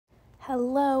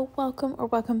Hello,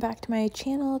 welcome back to my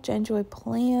channel, Enjoy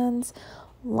Plans.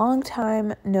 Long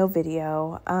time no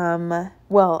video.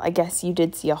 Well, I guess you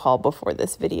did see a haul before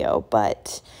this video,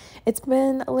 but it's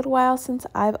been a little while since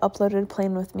I've uploaded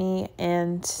Plan With Me,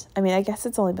 and I mean, I guess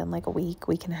it's only been like a week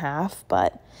and a half,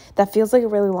 but that feels like a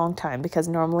really long time because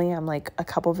normally I'm like a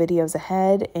couple videos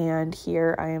ahead, and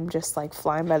here I am just like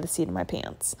flying by the seat of my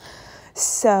pants.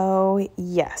 So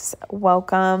yes,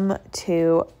 welcome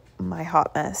to my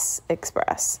hot mess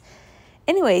express.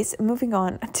 Anyways, moving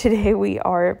on. Today we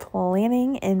are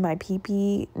planning in my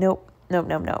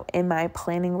in my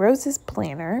Planning Roses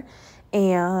planner,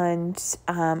 and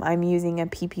I'm using a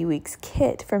PP Weeks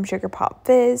kit from Sugar Pop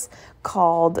Fizz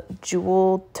called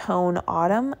Jewel Tone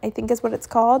Autumn, I think is what it's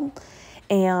called,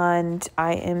 and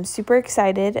I am super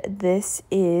excited. This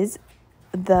is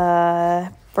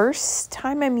the first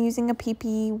time I'm using a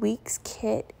PP Weeks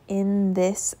kit in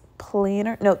this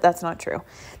planner. No, that's not true.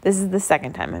 This is the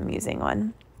second time I'm using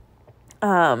one.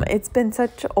 It's been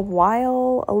such a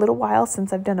little while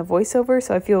since I've done a voiceover,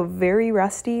 so I feel very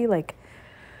rusty like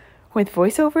with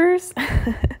voiceovers.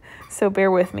 So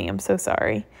bear with me. I'm so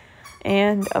sorry.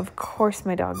 And of course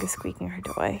my dog is squeaking her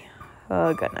toy.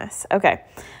 Oh goodness. Okay.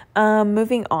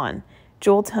 Moving on.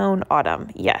 Jewel Tone Autumn.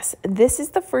 Yes, this is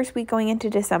the first week going into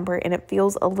December, and it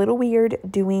feels a little weird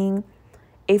doing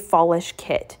a fallish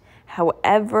kit.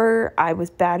 However, I was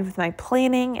bad with my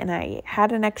planning, and I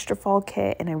had an extra fall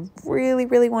kit, and I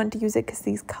really wanted to use it because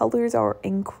these colors are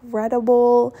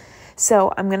incredible.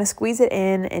 So I'm going to squeeze it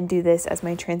in and do this as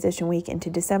my transition week into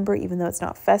December. Even though it's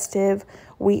not festive,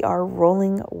 we are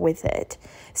rolling with it.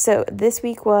 So this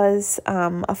week was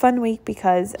a fun week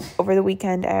because over the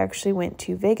weekend I actually went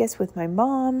to Vegas with my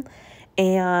mom,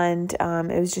 and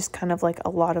it was just kind of like a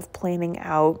lot of planning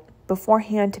out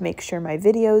beforehand to make sure my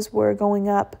videos were going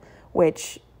up,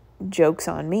 which, joke's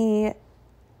on me,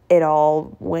 it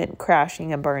all went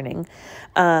crashing and burning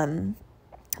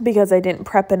because I didn't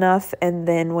prep enough. And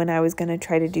then when I was going to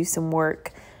try to do some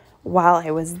work while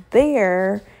I was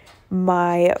there,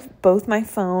 both my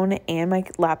phone and my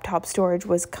laptop storage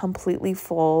was completely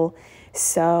full.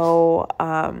 So,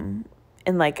 and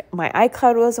like my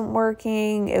iCloud wasn't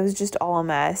working. It was just all a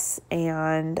mess.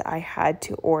 And I had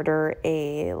to order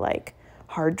a like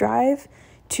hard drive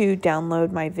to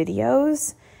download my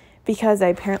videos because I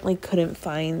apparently couldn't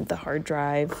find the hard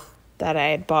drive that I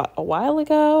had bought a while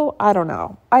ago. I don't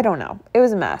know. It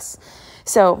was a mess.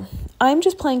 So I'm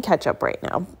just playing catch up right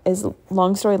now. Is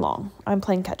long story long. I'm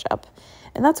playing catch up,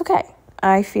 and that's okay.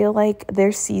 I feel like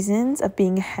there's seasons of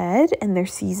being ahead, and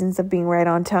there's seasons of being right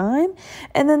on time,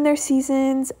 and then there's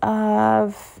seasons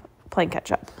of playing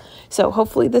catch up. So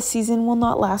hopefully this season will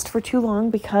not last for too long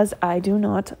because I do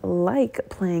not like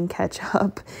playing catch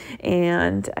up,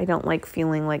 and I don't like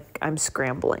feeling like I'm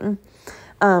scrambling.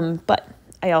 But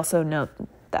I also know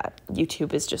that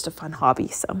YouTube is just a fun hobby,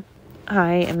 so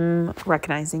I am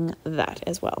recognizing that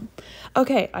as well.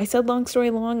 Okay, I said long story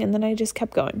long, and then I just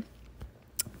kept going.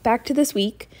 Back to this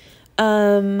week.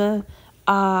 I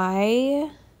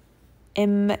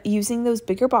am using those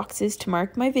bigger boxes to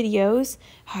mark my videos.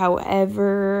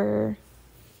 However,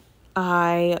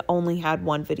 I only had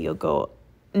one video go.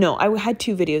 No, I had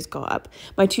two videos go up.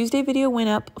 My Tuesday video went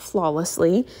up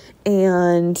flawlessly,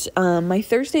 and my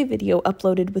Thursday video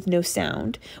uploaded with no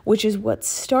sound, which is what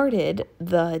started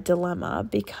the dilemma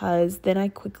because then I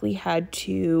quickly had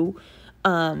to,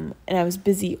 and I was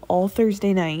busy all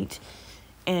Thursday night,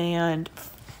 and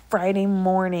Friday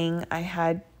morning I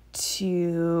had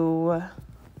to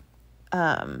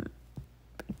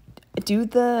do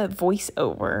the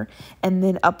voiceover and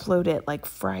then upload it like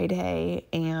Friday,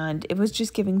 and it was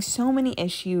just giving so many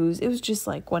issues. It was just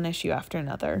like one issue after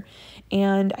another,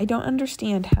 and I don't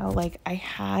understand how like I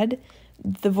had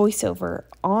the voiceover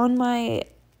on my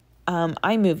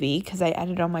iMovie because I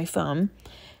edited on my phone,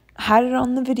 had it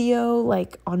on the video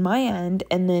like on my end,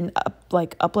 and then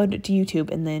upload it to YouTube,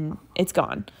 and then it's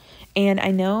gone. And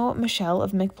I know Michelle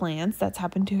of McPlans, that's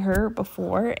happened to her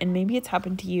before, and maybe it's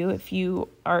happened to you if you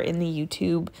are in the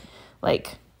YouTube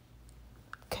like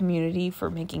community for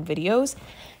making videos.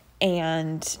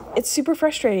 And it's super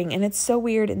frustrating, and it's so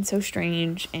weird and so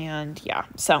strange, and yeah,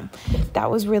 so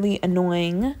that was really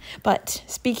annoying. But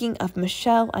speaking of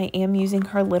Michelle, I am using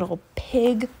her little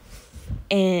pig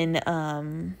in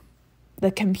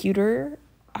the computer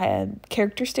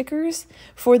character stickers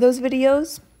for those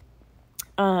videos.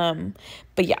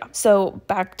 But yeah, so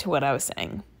back to what I was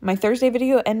saying. My Thursday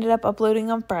video ended up uploading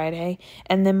on Friday,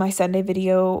 and then my Sunday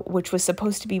video, which was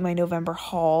supposed to be my November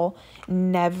haul,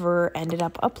 never ended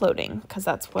up uploading because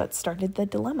that's what started the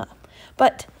dilemma.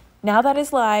 But now that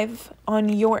is live on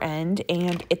your end,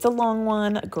 and it's a long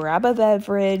one. Grab a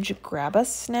beverage, grab a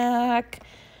snack.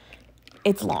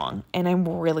 It's long, and I'm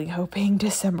really hoping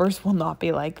December's will not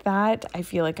be like that. I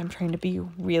feel like I'm trying to be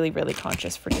really, really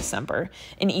conscious for December,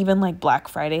 and even like Black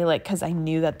Friday, like, because I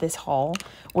knew that this haul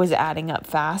was adding up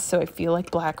fast. So I feel like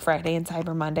Black Friday and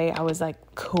Cyber Monday, I was like,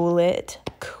 cool it,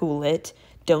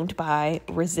 don't buy,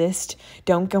 resist,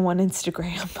 don't go on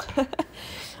Instagram.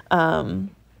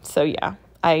 So yeah,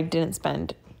 I didn't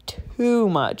spend too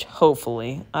much,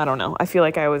 hopefully. I don't know. I feel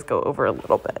like I always go over a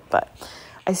little bit, but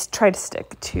I try to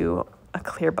stick to a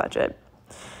clear budget.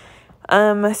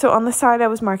 So on the side, I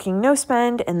was marking no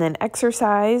spend and then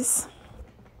exercise.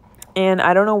 And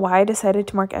I don't know why I decided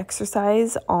to mark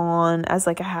exercise on as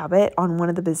like a habit on one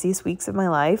of the busiest weeks of my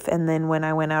life. And then when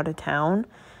I went out of town,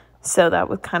 so that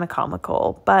was kind of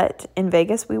comical. But in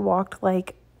Vegas, we walked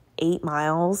like 8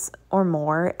 miles or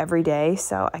more every day.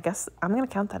 So I guess I'm going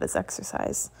to count that as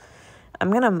exercise. I'm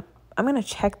going to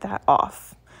check that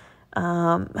off.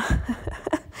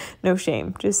 No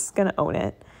shame, just gonna own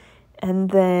it. And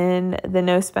then the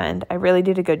no spend, I really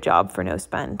did a good job for no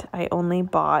spend. I only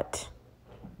bought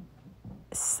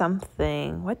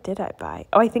something. What did I buy?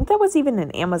 Oh, I think that was even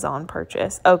an Amazon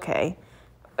purchase. Okay.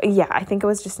 Yeah, I think it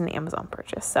was just an Amazon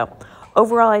purchase. So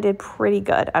overall, I did pretty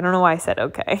good. I don't know why I said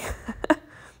okay.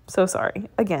 So sorry.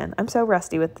 Again, I'm so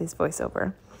rusty with this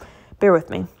voiceover. Bear with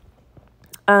me.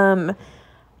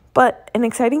 But an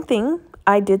exciting thing,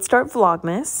 I did start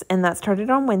Vlogmas, and that started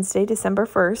on Wednesday, December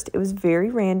 1st. It was very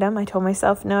random. I told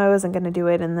myself, no, I wasn't going to do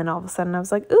it, and then all of a sudden I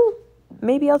was like, ooh,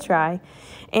 maybe I'll try.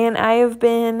 And I have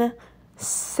been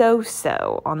so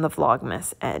on the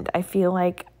Vlogmas end. I feel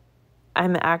like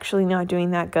I'm actually not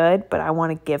doing that good, but I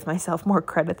want to give myself more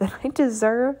credit than I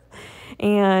deserve.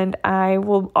 And I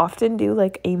will often do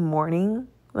like a morning,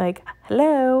 like,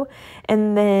 hello,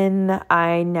 and then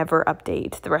I never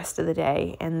update the rest of the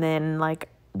day. And then like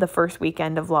the first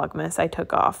weekend of Vlogmas, I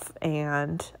took off,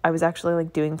 and I was actually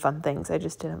like doing fun things. I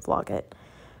just didn't vlog it,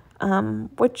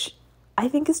 which I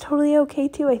think is totally okay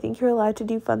too. I think you're allowed to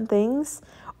do fun things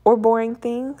or boring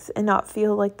things and not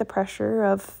feel like the pressure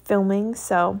of filming.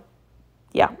 So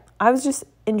yeah, I was just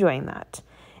enjoying that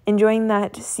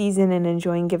season and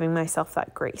enjoying giving myself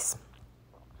that grace.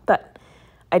 But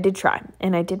I did try,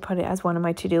 and I did put it as one of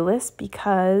my to-do lists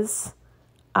because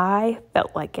I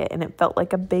felt like it, and it felt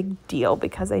like a big deal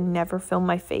because I never film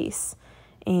my face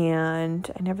and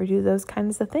I never do those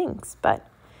kinds of things. But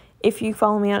if you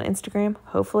follow me on Instagram,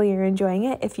 hopefully you're enjoying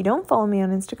it. If you don't follow me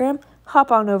on Instagram,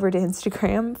 hop on over to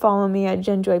Instagram, follow me at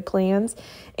Jenjoy Plans,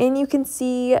 and you can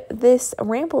see this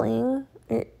rambling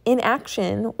in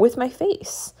action with my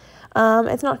face.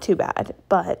 It's not too bad,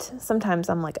 but sometimes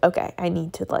I'm like, okay, I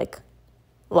need to like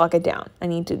lock it down. I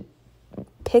need to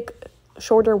pick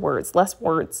shorter words, less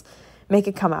words, make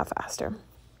it come out faster.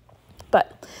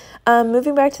 But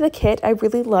moving back to the kit, I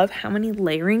really love how many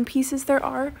layering pieces there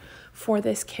are for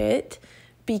this kit,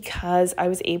 because I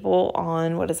was able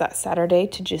on, Saturday,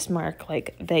 to just mark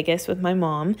like Vegas with my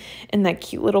mom and that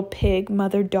cute little pig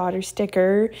mother-daughter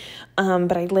sticker.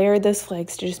 But I layered those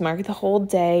flags to just mark the whole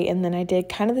day. And then I did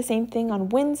kind of the same thing on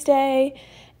Wednesday.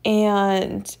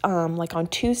 And like on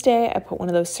Tuesday, I put one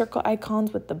of those circle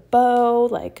icons with the bow,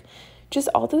 like just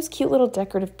all those cute little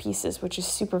decorative pieces, which is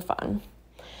super fun.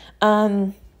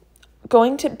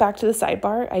 Going back to the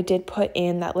sidebar, I did put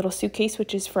in that little suitcase,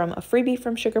 which is from a freebie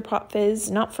from Sugar Pop Fizz,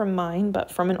 not from mine,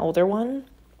 but from an older one.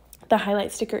 The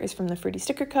highlight sticker is from the Fruity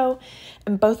Sticker Co.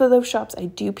 And both of those shops I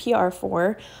do PR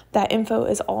for. That info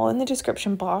is all in the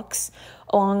description box,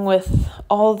 along with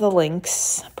all the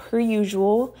links per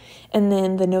usual. And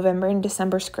then the November and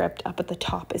December script up at the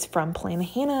top is from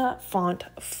Planahana Font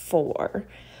 4.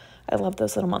 I love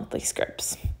those little monthly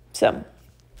scripts. So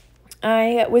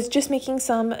I was just making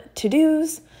some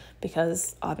to-dos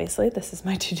because obviously this is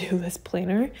my to-do list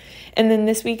planner. And then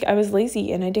this week I was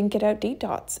lazy and I didn't get out date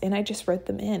dots, and I just wrote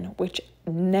them in, which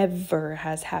never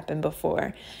has happened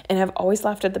before. And I've always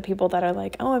laughed at the people that are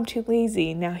like, oh, I'm too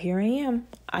lazy. Now here I am.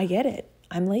 I get it.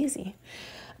 I'm lazy.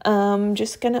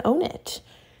 Just gonna own it.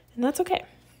 And that's okay.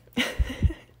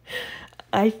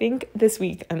 I think this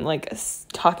week I'm like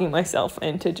talking myself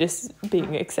into just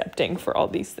being accepting for all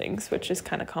these things, which is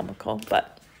kind of comical,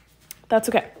 but that's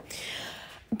okay.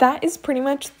 That is pretty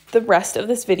much the rest of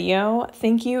this video.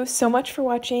 Thank you so much for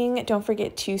watching. Don't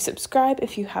forget to subscribe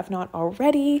if you have not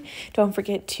already. Don't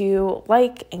forget to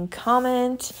like and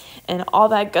comment and all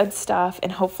that good stuff.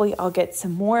 And hopefully I'll get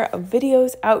some more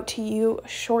videos out to you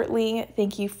shortly.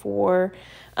 Thank you for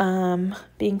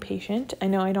being patient. I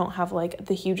know I don't have like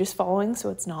the hugest following, so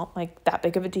it's not like that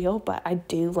big of a deal, but I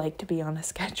do like to be on a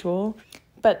schedule.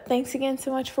 But thanks again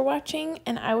so much for watching,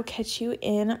 and I will catch you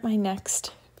in my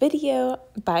next video.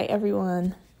 Bye,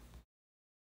 everyone.